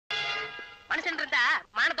மனுஷன் இருந்தா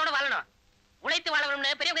மானத்தோட வாழணும், உழைத்து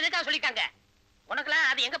வாழணும்னு பெரியவங்க எதுக்காக சொல்லிருக்காங்க. உனக்குலாம்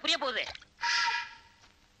அது எங்க புரிய போகுது?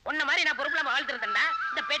 உன்ன மாதிரி நான் பொறுப்புல வாழ்த்து இருந்தேன்னா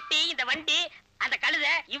இந்த பெட்டி, இந்த வண்டி, அந்த கழுத,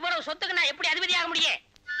 இவ்வளவு சொத்துக்கு நான் எப்படி அதிபதியாக முடியும்?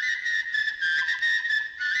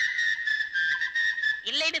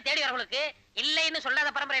 இல்லைன்னு தேடி வரவங்களுக்கு இல்லைன்னு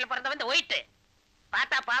சொல்லாத பரம்பரையில பிறந்தவன் இந்த ஒயிட்.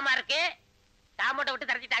 பார்த்தா பாமா இருக்கு, காம்பவுண்ட விட்டு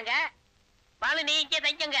தரச்சிட்டாங்க. பாலு நீ இங்கே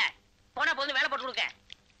தங்கிங்க, போனா போது வேலை போட்டு கொடுக்க.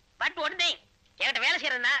 பட் ஒன் திங், என்கிட்ட வேலை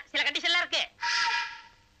செய்யறதுன்னா சில கண்டிஷன்லாம் இருக்கு.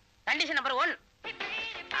 கண்டிஷன் நம்பர் 1,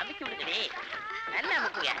 அமுக்கி விடுங்கடி, நல்லா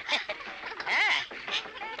அமுக்குங்க.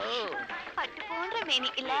 ஓ பட்டு போன்ற மேனி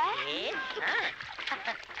இல்ல?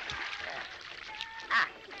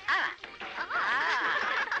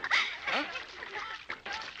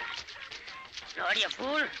 நோடிய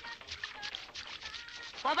ஃபூல்.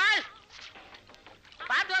 கோபால்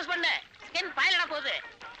பாத்து வாஷ் பண்ணு, ஸ்கின் பாயிலடா போகுது.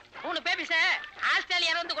 3 பேபிஸ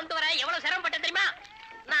ஆஸ்திரேலியால வந்து கொண்டு வர எவ்வளவு சிரமப்பட்ட தெரியுமா?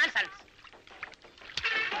 Nonsense.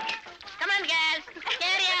 Come on girls,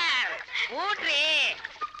 carrier ஊட்ரி.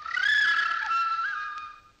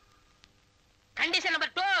 Condition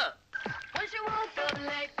number 2, Once you woke up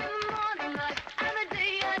late in the morning like every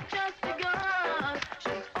day I just begun.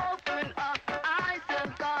 She's open up her eyes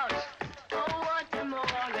and thought, oh what a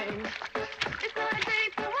morning. It's not a day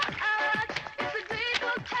for what art, it's a day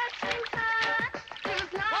for catching time. She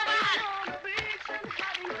was lying on the beach and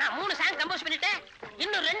having நான் 3 song compose பண்ணிட்டேன்,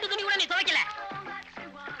 இன்னும் 2 துணி கூட நீ துவைக்கல.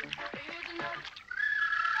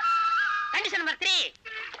 Condition number 3,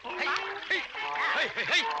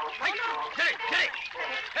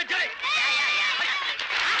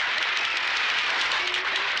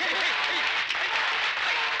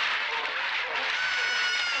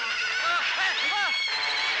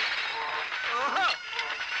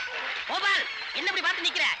 Gopal என்ன இப்படி பார்த்து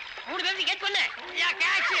நிக்கிற? 3 பேபிஸ் கேட்ச் பண்ணு.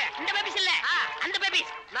 கேட்ச். இந்த பேபிஸ் இல்ல, அந்த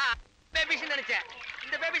பேபிஸ். நான் பேபிஸ் நினைச்சேன்,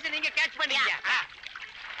 இந்த பேபிஸ் நீங்க கேட்ச் பண்ணீங்க.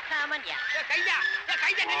 சாமான்யா கையா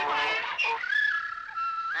கையா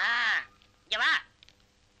இங்க வா.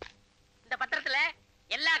 இந்த பத்திரத்துல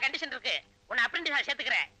எல்லா கண்டிஷன் இருக்கு. உன்னை அப்ரெண்டிஸா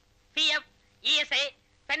சேர்த்துக்கிறேன். பிஎஃப், இஎஸ்ஐ,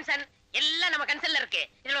 பென்ஷன் எல்லாம் நம்ம கன்சல்ல இருக்கு.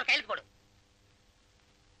 இதுல ஒரு கையெழுத்து போடு.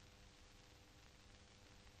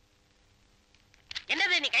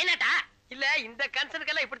 என்னது நீ கை நாட்டா? இல்ல, இந்த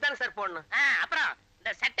கன்சர்னுக்கெல்லாம் இப்படித்தானே சார் போடணும். அப்புறம்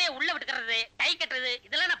இந்த சட்டையை உள்ள விட்டுக்கிறது, டை கட்டுறது,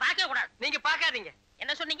 இதெல்லாம் நான் பார்க்கவே கூடாது. நீங்க பாக்காதீங்க.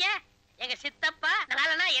 என்ன சொன்னீங்க? எங்க சித்தப்பா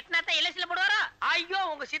நாளனா எட்னாத்த எல்ஐசில போடுவாரோ? ஐயோ,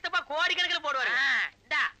 உங்க சித்தப்பா கோடி கணக்கில் போடுவாரு.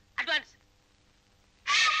 இந்தா அட்வான்ஸ்.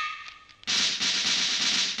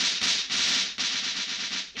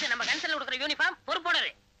 இது நம்ம கன்சல்ல கொடுக்குற யூனிஃபார்ம், பொறுப்போட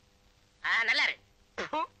இரு. நல்லா இரு.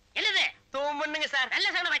 என்னது? தூமுன்னுங்க சார். நல்ல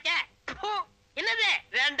சகுனம் வச்ச. என்னது?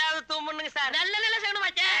 2வது தூமுன்னுங்க சார். நல்ல சகுனம்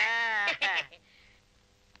வச்ச.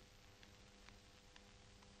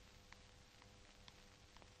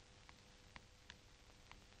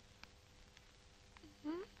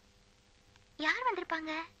 யார்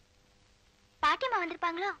வந்திருப்பாங்க? பாட்டிமா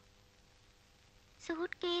வந்திருப்பாங்களோ?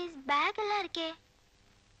 சூட்கேஸ், பேக் எல்லாம் இருக்கே.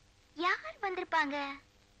 யார் வந்திருப்பாங்க?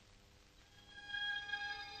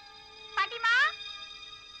 பாட்டிமா,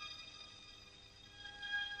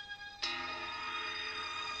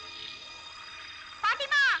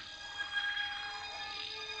 பாட்டிமா,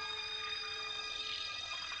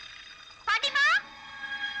 பாட்டிமா.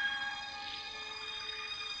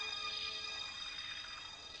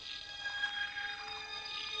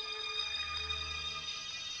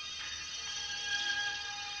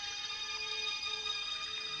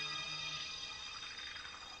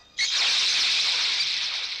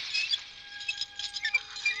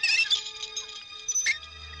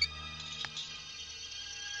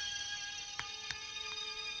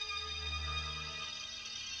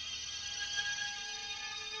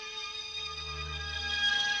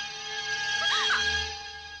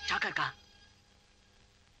 சாக்கா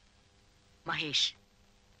மகேஷ்,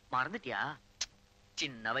 மறந்துட்டியா?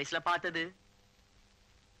 சின்ன வயசுல பார்த்தது.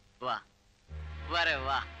 வா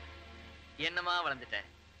வா, என்னமா வளர்ந்துட்ட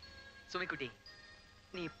சுமிக்குட்டி.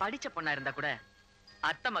 நீ படிச்ச பொண்ணா இருந்தா கூட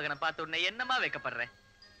அத்தை மகனை பார்த்த உடனே என்னமா வைக்கப்படுற?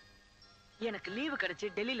 எனக்கு லீவு கிடைச்சு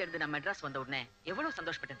டெல்லியில இருந்து நான் மெட்ராஸ் வந்த உடனே எவ்வளவு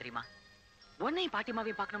சந்தோஷப்பட்டேன் தெரியுமா? உன்னையும்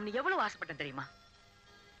பாட்டிமாவையும் பார்க்கணும்னு எவ்வளவு ஆசைப்பட்டேன் தெரியுமா?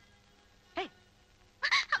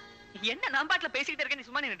 என்ன நான் பாட்டுல பேசிக்கிட்டு இருக்கேன், நீ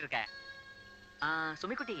சும்மா நின்னுட்டு இருக்க?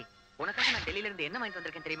 சுமிக்குட்டி, உனக்காக நான் டெல்லியில இருந்து என்ன வாங்கிட்டு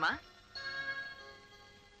வந்திருக்கேன் தெரியுமா?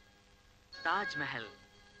 தாஜ்மஹல்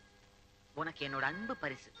உனக்கு என்னோட அன்பு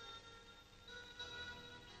பரிசு.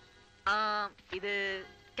 இது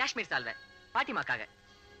காஷ்மீர் சால்வை பாட்டிமாக்காக.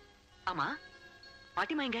 ஆமா,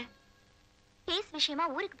 பாட்டிமா எங்க? கேஸ் விஷயமா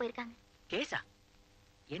ஊருக்கு போயிருக்காங்க. கேஸா?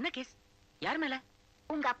 என்ன கேஸ்? யார் மேல?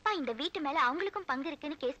 உங்க அப்பா இந்த வீட்டு மேல அவங்களுக்கும் பங்கு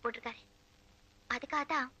இருக்குன்னு கேஸ் போட்டிருக்காரு. அதுக்காக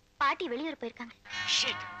தான் பாட்டி வெளியூர் போயிருக்காங்க.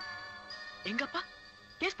 ஷிட். எங்க அப்பா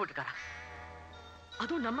கேஸ் போட்டுக்காரா?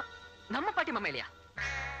 அதுவும் நம்ம பாட்டி மாமா இல்லையா?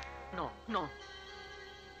 நோ நோ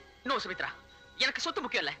நோ சுமித்ரா, எனக்கு சொத்து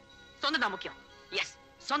முக்கியம் இல்ல, சொந்தம் தான் முக்கியம். எஸ்,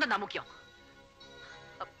 சொந்தம் தான் முக்கியம்.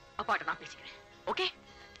 அப்பாட்ட நான் பேசிக்கிறேன். ஓகே?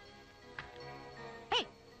 ஏய்,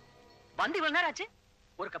 வந்து இவ்வளவு நேரம் ஆச்சு,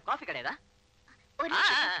 ஒரு கப் காஃபி கிடையாதா?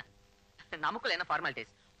 நமக்குள்ள என்ன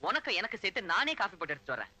ஃபார்மாலிட்டிஸ்? உனக்கு எனக்கு சேர்த்து நானே காஃபி போட்டு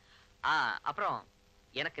எடுத்துட்டு வரேன். அப்புறம்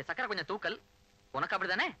எனக்கு சக்கரை கொஞ்சம் தூக்கல், உனக்கு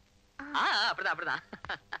அப்படிதானே? அப்படிதான் அப்படிதான்.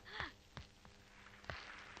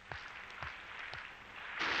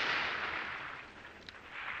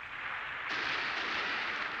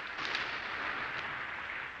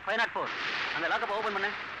 அந்த லாக்கப்பை ஓபன்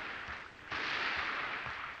பண்ணு.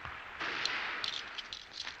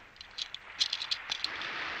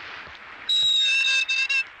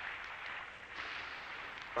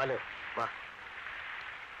 வாலு வா.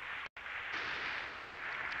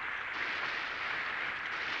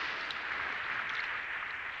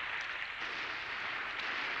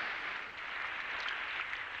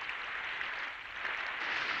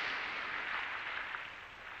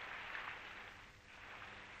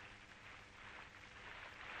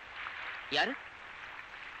 யாரு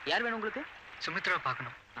யார் வேணும் உங்களுக்கு? சுமித்ரா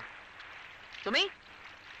பார்க்கணும். சுமி,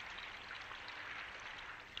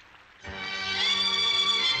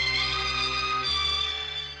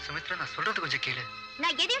 சுமித்ரா, நான் சொல்றது கொஞ்சம் கேளு.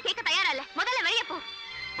 நான் எதையும் கேட்க தயாரா இல்ல, முதல்ல வெளியே போ.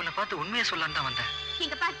 உன்னை பார்த்து உண்மையை சொல்லலான்னு தான் வந்தேன்.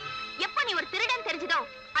 இங்க பார், எப்ப நீ ஒரு திருடன் தெரிஞ்சதோ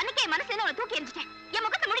அன்னைக்கே என் மனசுல உன்னை தூக்கி எறிஞ்சிட்டேன். என்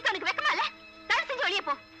முகத்தை முடிக்க உனக்கு வெக்கமா இல்ல? தயவு செஞ்சு வெளியே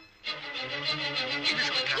போ. என்ன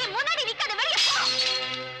சுமித்ரா? என் முன்னாடி நிக்காத, வெளியே போ.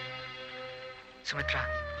 சுமித்ரா,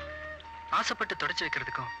 ஆசைப்பட்டு தொடச்சு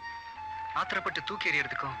வைக்கிறதுக்கும் ஆத்திரப்பட்டு தூக்கி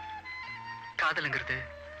எறியறதுக்கும் காதலுங்கிறது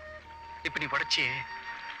இப்ப நீ உடைச்சியே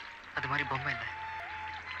அது மாதிரி பொம்மை இல்லை.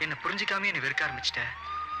 என்ன புரிஞ்சுக்காம என்ன வெறுக்க ஆரம்பிச்சிட்ட.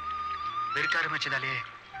 வெறுக்க ஆரம்பிச்சதாலே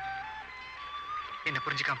என்ன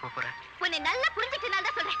புரிஞ்சுக்காம போற. உன்னை நல்லா புரிஞ்சுட்டு நான்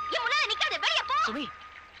தான் சொல்றேன். என் முன்னாடி நிக்காத, வெளியே போ. சுமி,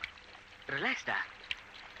 ரிலாக்ஸ்டா.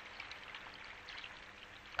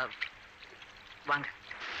 வாங்க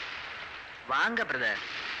வாங்க பிரதர்.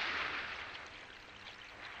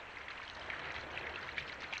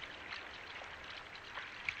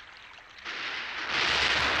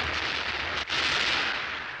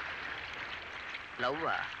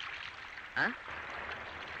 லவ்வா?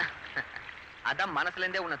 அதான் மனசுல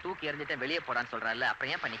இருந்தே உன்னை தூக்கி எறிஞ்சிட்டு வெளியே போடான்னு சொல்றல,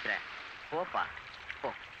 அப்புறம் ஏன் பண்ணிக்கிற? போப்பா போ.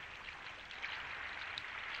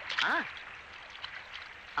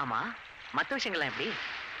 ஆமா, மத்த விஷயங்கள்லாம் எப்படி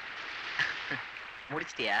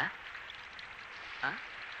முடிச்சிட்டியா?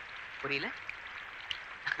 புரியல,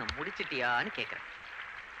 முடிச்சிட்டியான்னு கேக்குறேன்.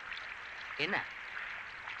 என்ன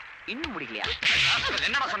இன்னும் முடிக்கலையா?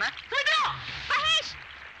 என்னமா சொன்ன? மகேஷ்,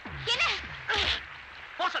 என்ன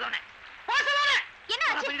போ சொல்லணும், போ சொல்லணும். என்ன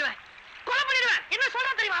ஆச்சு? கொலை பண்ணிடுவேன். என்ன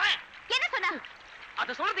சொல்றான் தெரியுமா அவன்? என்ன சொன்னா?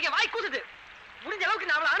 அத சொல்றதுக்கு வாய் கூசுது. முடிஞ்ச அளவுக்கு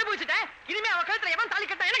நான் அவளை அனுபவிச்சுட்டேன். இனிமே அவ கழுத்துல எவன் தாலி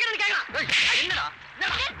கட்டா எனக்கு என்ன கேட்கலாம்? என்னடா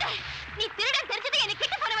நீ திருடன் தெரிஞ்சது என்ன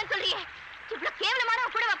கிட்ட போனவன் சொல்றியே? இவ்வளவு கேவலமான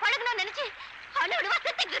கூட பழகணும்னு நினைச்சு அழுவா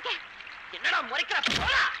செத்துட்டு இருக்கேன். என்னடா முறைக்கிற?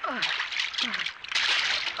 போடா.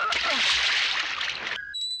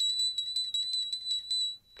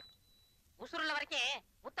 உசுருள்ள வரைக்கும்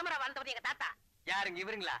முத்தமரா வாழ்ந்தவர் எங்க தாத்தா. யாருங்க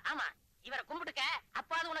இவருங்களா? ஆமா, இவரை கும்பிட்டுக்க.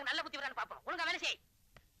 அப்பாவது உனக்கு நல்ல புத்தி வரான்னு பாப்போம். ஒழுங்கா வேலை செய்.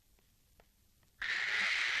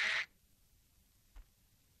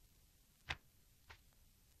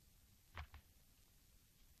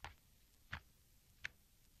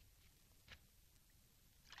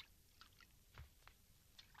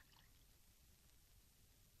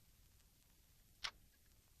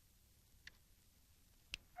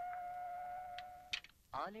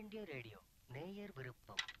 ஆல் இண்டியா ரேடியோ நேயர்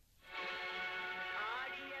விருப்பம்.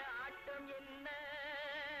 ஆடிய ஆட்டம் என்ன,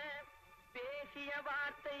 பேசிய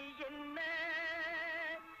வார்த்தை என்ன,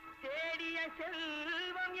 தேடிய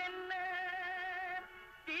செல்வம் என்ன,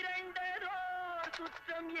 திரண்டரோ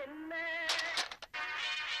சுற்றம் என்ன.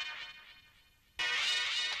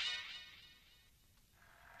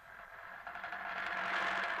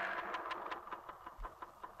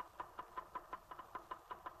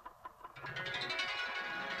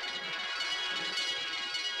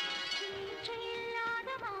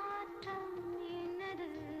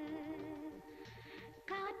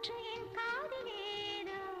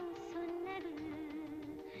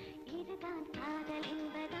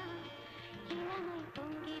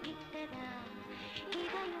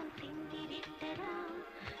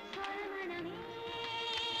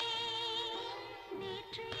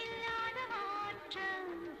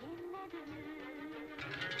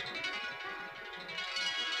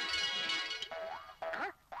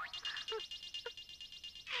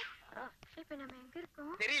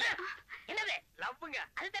 தெரியல. என்னது லவ்வுங்க?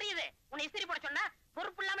 அது தெரியுது. உன்னை இஸ்திரி போட சொன்னா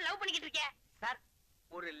பொறுப்பு இல்லாம லவ் பண்ணிக்கிட்டு இருக்கேன்.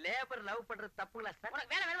 பேர் லவ் பண்றது தப்புங்களா சார்?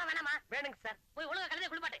 உனக்கு வேலை வேணுமா வேணாமா? வேணுங்க சார். போய் ஒழுங்கா கலந்து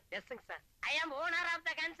குளிப்பாட்டு. எஸ்ங்க sir. I am owner of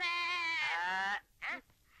the concern.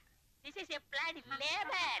 This is a bloody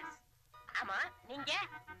labors. ஆமா, நீங்க?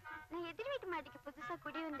 நான் எதிர் வீட்டு மாடிக்கு புதுசா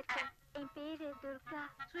குடி வந்திருக்கேன். என் பேரு துர்கா.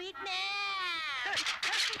 Sweetness.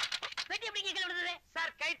 வெட்டி எப்படி கீழே விழுந்தது?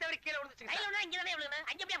 சார் கை தவறி கீழே விழுந்துச்சுங்க கையில சார். விழுந்தா இங்க தானே விழுந்தது.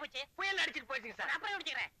 அங்க எப்படியா போச்சு? புயல் அடிச்சிட்டு போயிடுச்சுங்க சார். அப்புறம்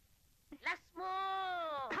விடுச்சுக்கிறேன். லஸ்மோ.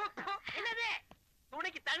 என்னது?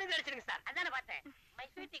 துணைக்கு தண்ணி அடிச்சிருங்க சார். அதானே பார்த்தேன். My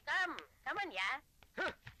sweetie come. Come on யா.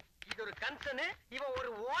 இது ஒரு கன்சர்ன், இவன்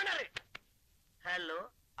ஒரு ஓனர். ஹலோ,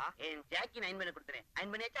 என் ஜாக்கி அயன் பண்ணி கொடுத்துறேன்.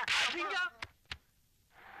 அயன் பண்ணியாச்சா? அப்படிங்க.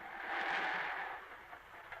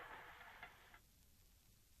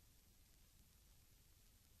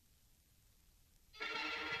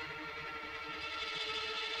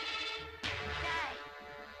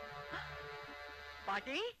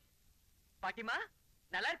 பாட்டி, பாட்டிமா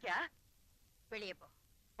நல்லா இருக்கியா? வெளியே போ.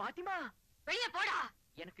 பாட்டிமா வெளியே போடா.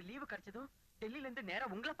 எனக்கு லீவு கிடைச்சதும் டெல்லியில இருந்து நேரா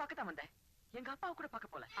உங்களை பார்க்க தான் வந்தேன். எங்க அப்பாவை கூட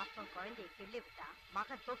பார்க்க போல. அப்ப குழந்தையை கிள்ளி விட்டா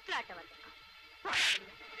மகன் தொட்டிலாட்ட வந்திருக்கான்.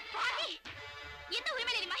 பாட்டி, எந்த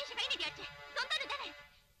உரிமையில நீ மகேஷ் கை நீட்டியாச்சு? சொந்தது தானே?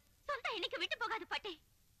 சொந்தம் இன்னைக்கு விட்டு போகாது பாட்டி.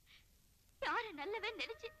 யாரு நல்லவன்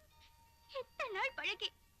நினைச்சு எத்தனை நாள் பழகி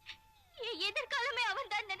என் எதிர்காலமே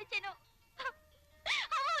அவன் தான் நினைச்சேனோ.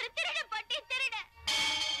 அவன் ஒரு திருடன் பாட்டி, திருடன்.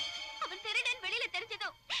 அவன் திருடன் வெளியில தெரிஞ்சதோ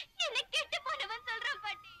என்ன கெட்டு போனவன் சொல்றான்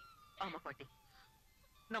பாட்டி. ஆமா பாட்டி,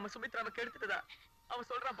 நம்ம சுமித்ராவை கெடுத்துட்டதா அவன்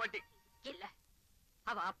சொல்றான் பாட்டி. இல்ல,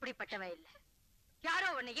 அவ அப்படிப்பட்டவ இல்ல. யாரோ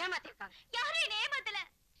உன்னை ஏமாத்திருக்காங்க. யாரும் என்ன ஏமாத்தல.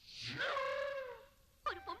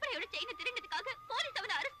 ஒரு பொம்பளையோட செயினை திருடினதுக்காக போலீஸ்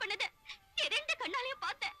அவனை அரெஸ்ட் பண்ணது என் ரெண்டு கண்ணாலையும்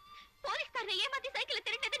பார்த்தேன். போலீஸ்காரனை ஏமாத்தி சைக்கிள்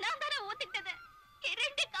திருடினது நான் தானே ஒத்துக்கிட்டது. என்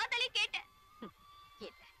ரெண்டு காதலையும் கேட்டேன்.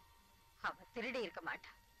 இல்ல, அவ திருடி இருக்க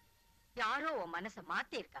மாட்டா. யாரோ உன் மனச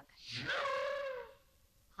மாத்தி இருக்காங்க.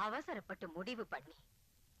 அவசரப்பட்டு முடிவு பண்ணி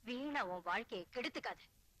வீணா உன் வாழ்க்கையை கெடுத்துக்காத.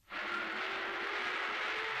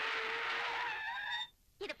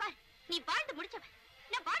 இத பார், நீ வாழ்ந்து முடிச்சவன்,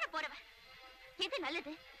 நான் வாழ போறவன். எது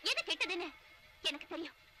நல்லது எது கெட்டதுன்னு எனக்கு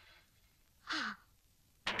தெரியும்.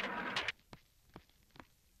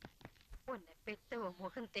 உன்னை பெத்த உன்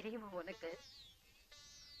முகம் தெரியுமா உனக்கு?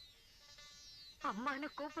 அம்மானு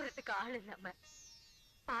கூப்பிடுறதுக்கு ஆள் இல்லாம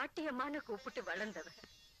பாட்டி அம்மானு கூப்பிட்டு வளர்ந்தவ.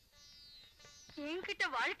 என்கிட்ட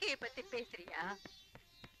வாழ்க்கையை பத்தி பேசுறியா?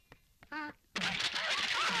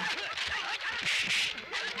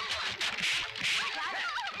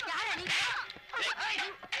 யாரா நீ?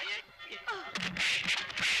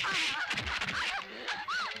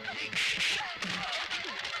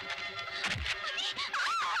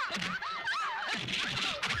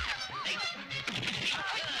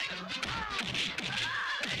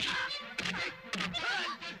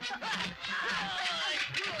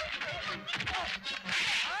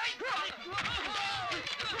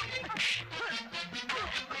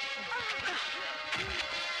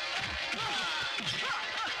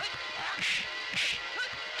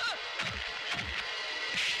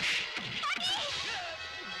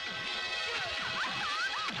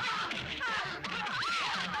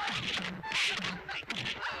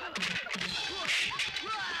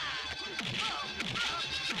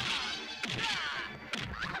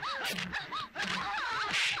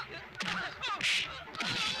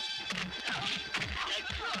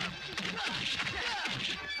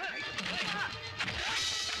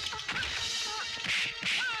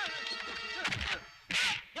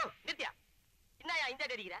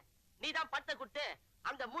 நீதான் பத்த குட்டு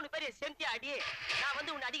அந்த 3 பேரையும் செம்டி அடி. நான்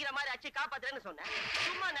வந்து உன்னை அடிக்கிற மாதிரி அடிச்சு காப்பாத்துறேன்னு சொன்னேன்.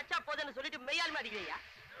 சும்மா நச்சா போதுன்னு சொல்லிட்டு மெய்யாலுமே அடிக்கிறியா?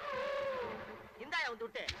 இந்தாயா வந்து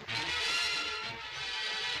விட்டு.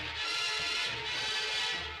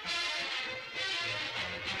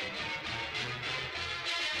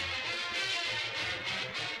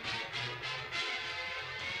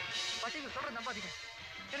 பாட்டி சொல்ற நம்பாதீங்க.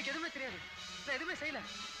 எனக்கு எதுவுமே தெரியாது. நான் எதுவுமே செய்யல.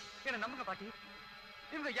 என்ன நம்புங்க பாட்டி.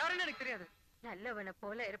 இவங்க யாருன்னு எனக்கு தெரியாது. நல்லவனை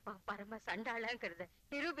போல இருப்பான், பரம சண்டாளங்கிறத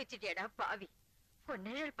நிரூபிச்சுட்டியடா பாவி. உன்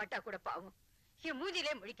நிழல் பட்டா கூட பாவம். என்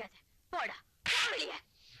மூஞ்சிலே முழிக்காத. போடா வெளிய.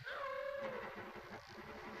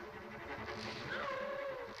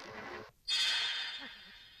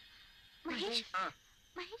 மகேஷ்,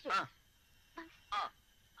 மகேஷ்,